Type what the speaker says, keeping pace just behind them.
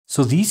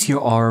So these here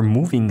are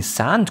moving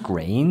sand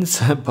grains,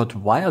 but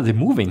why are they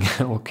moving?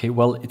 Okay,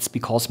 well, it's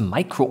because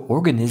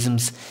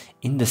microorganisms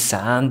in the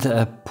sand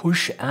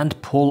push and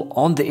pull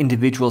on the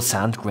individual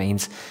sand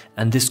grains,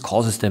 and this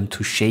causes them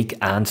to shake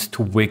and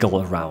to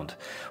wiggle around.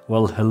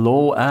 Well,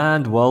 hello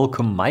and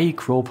welcome,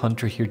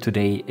 Microbehunter here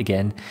today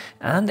again.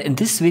 And in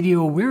this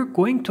video, we're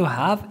going to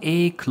have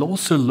a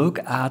closer look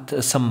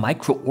at some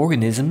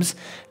microorganisms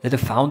that are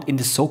found in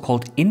the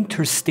so-called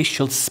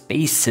interstitial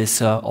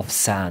spaces of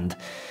sand.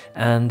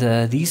 And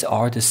these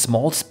are the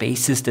small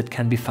spaces that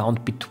can be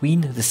found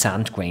between the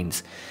sand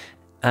grains.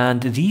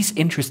 And these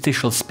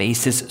interstitial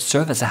spaces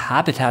serve as a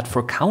habitat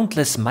for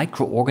countless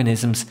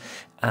microorganisms,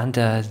 and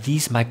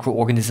these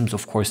microorganisms,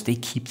 of course, they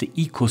keep the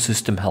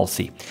ecosystem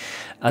healthy.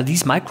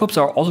 These microbes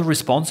are also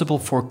responsible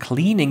for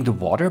cleaning the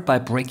water by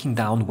breaking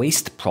down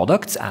waste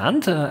products,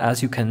 and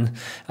as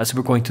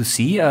we're going to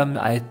see,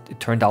 it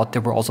turned out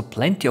there were also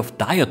plenty of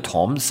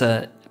diatoms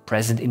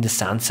present in the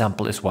sand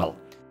sample as well.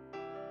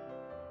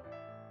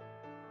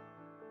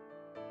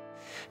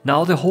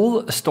 Now, the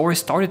whole story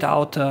started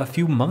out a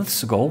few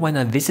months ago when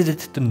I visited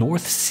the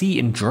North Sea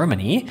in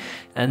Germany,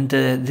 and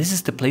this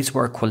is the place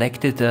where I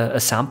collected a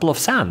sample of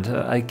sand.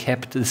 I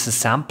kept this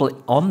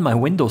sample on my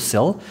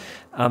windowsill.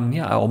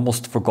 I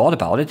almost forgot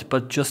about it,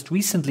 but just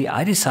recently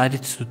I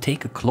decided to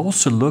take a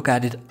closer look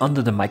at it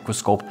under the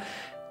microscope.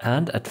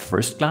 And at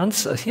first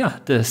glance,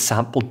 the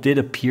sample did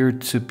appear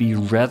to be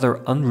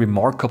rather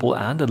unremarkable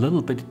and a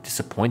little bit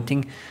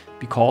disappointing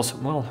because,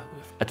 well,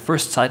 at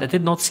first sight, I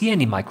did not see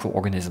any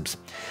microorganisms,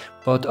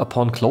 but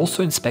upon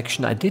closer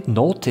inspection, I did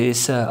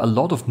notice a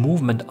lot of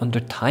movement under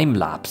time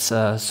lapse.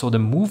 So the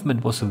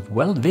movement was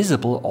well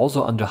visible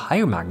also under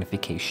higher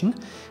magnification,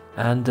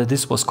 and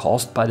this was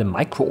caused by the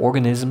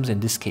microorganisms, in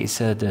this case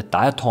the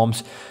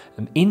diatoms,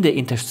 in the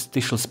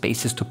interstitial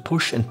spaces to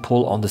push and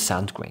pull on the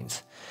sand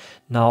grains.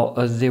 Now,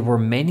 there were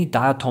many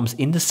diatoms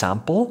in the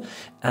sample,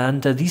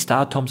 and these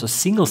diatoms are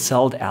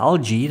single-celled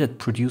algae that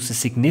produce a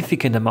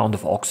significant amount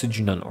of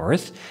oxygen on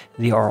Earth.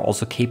 They are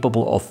also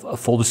capable of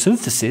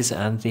photosynthesis,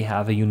 and they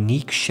have a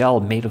unique shell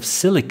made of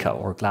silica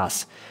or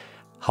glass.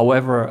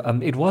 However,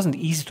 it wasn't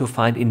easy to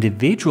find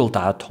individual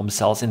diatom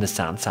cells in the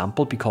sand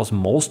sample because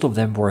most of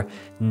them were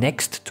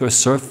next to a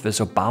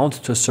surface or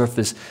bound to a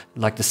surface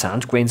like the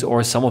sand grains,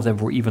 or some of them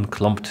were even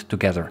clumped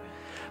together.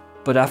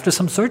 But after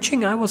some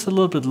searching, I was a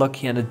little bit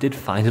lucky and I did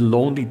find a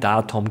lonely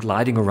diatom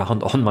gliding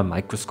around on my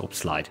microscope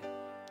slide.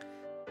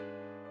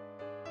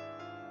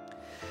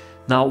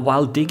 Now,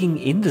 while digging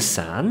in the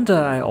sand,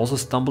 I also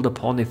stumbled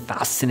upon a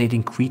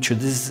fascinating creature.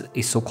 This is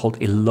a so-called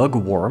a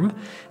lugworm,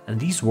 and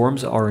these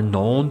worms are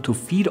known to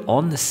feed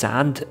on the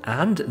sand,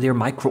 and they're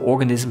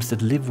microorganisms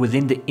that live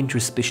within the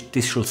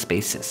interstitial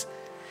spaces.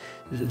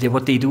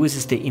 What they do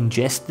is they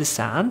ingest the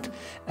sand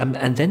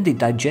and then they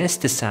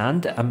digest the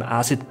sand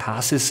as it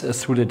passes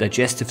through the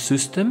digestive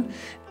system,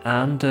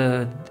 and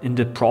in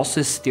the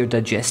process they're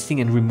digesting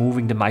and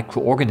removing the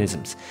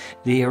microorganisms.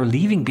 They are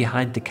leaving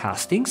behind the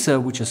castings,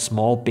 which are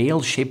small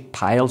bale-shaped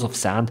piles of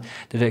sand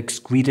that are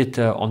excreted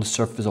on the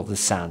surface of the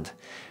sand.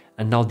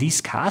 And now these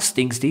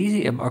castings,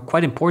 they are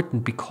quite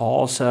important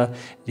because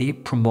they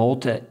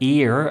promote air,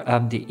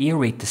 they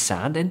aerate the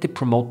sand, and they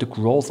promote the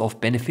growth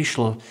of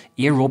beneficial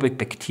aerobic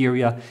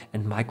bacteria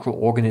and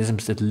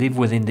microorganisms that live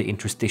within the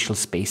interstitial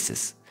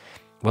spaces.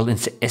 Well, in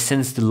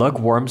essence, the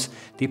lugworms,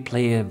 they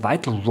play a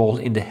vital role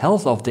in the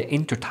health of the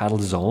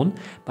intertidal zone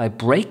by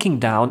breaking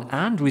down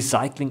and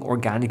recycling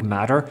organic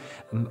matter,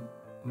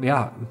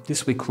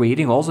 this way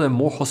creating also a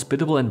more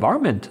hospitable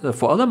environment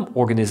for other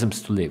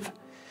organisms to live.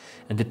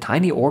 And the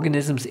tiny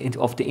organisms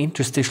of the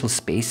interstitial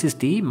spaces,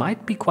 they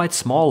might be quite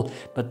small,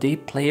 but they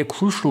play a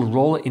crucial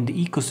role in the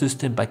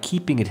ecosystem by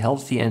keeping it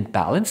healthy and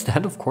balanced,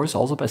 and of course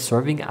also by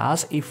serving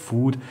as a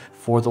food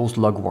for those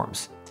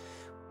lugworms.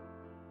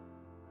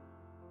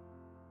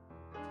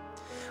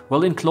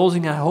 Well, in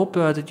closing, I hope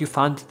that you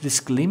found this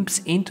glimpse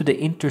into the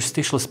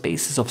interstitial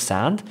spaces of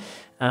sand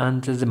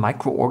and the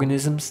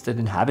microorganisms that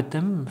inhabit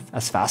them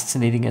as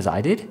fascinating as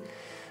I did.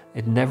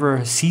 It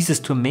never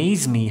ceases to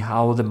amaze me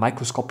how the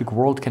microscopic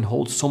world can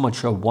hold so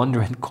much wonder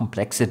and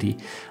complexity.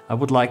 I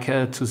would like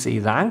to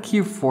say thank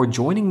you for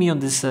joining me on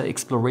this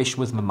exploration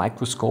with my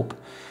microscope.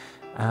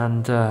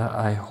 And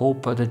I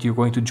hope that you're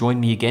going to join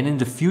me again in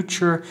the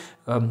future,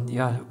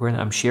 when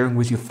I'm sharing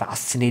with you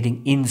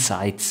fascinating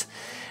insights.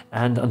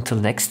 And until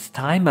next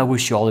time, I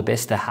wish you all the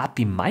best, a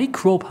happy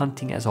microbe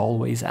hunting as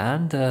always,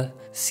 and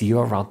see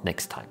you around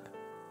next time.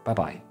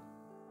 Bye-bye.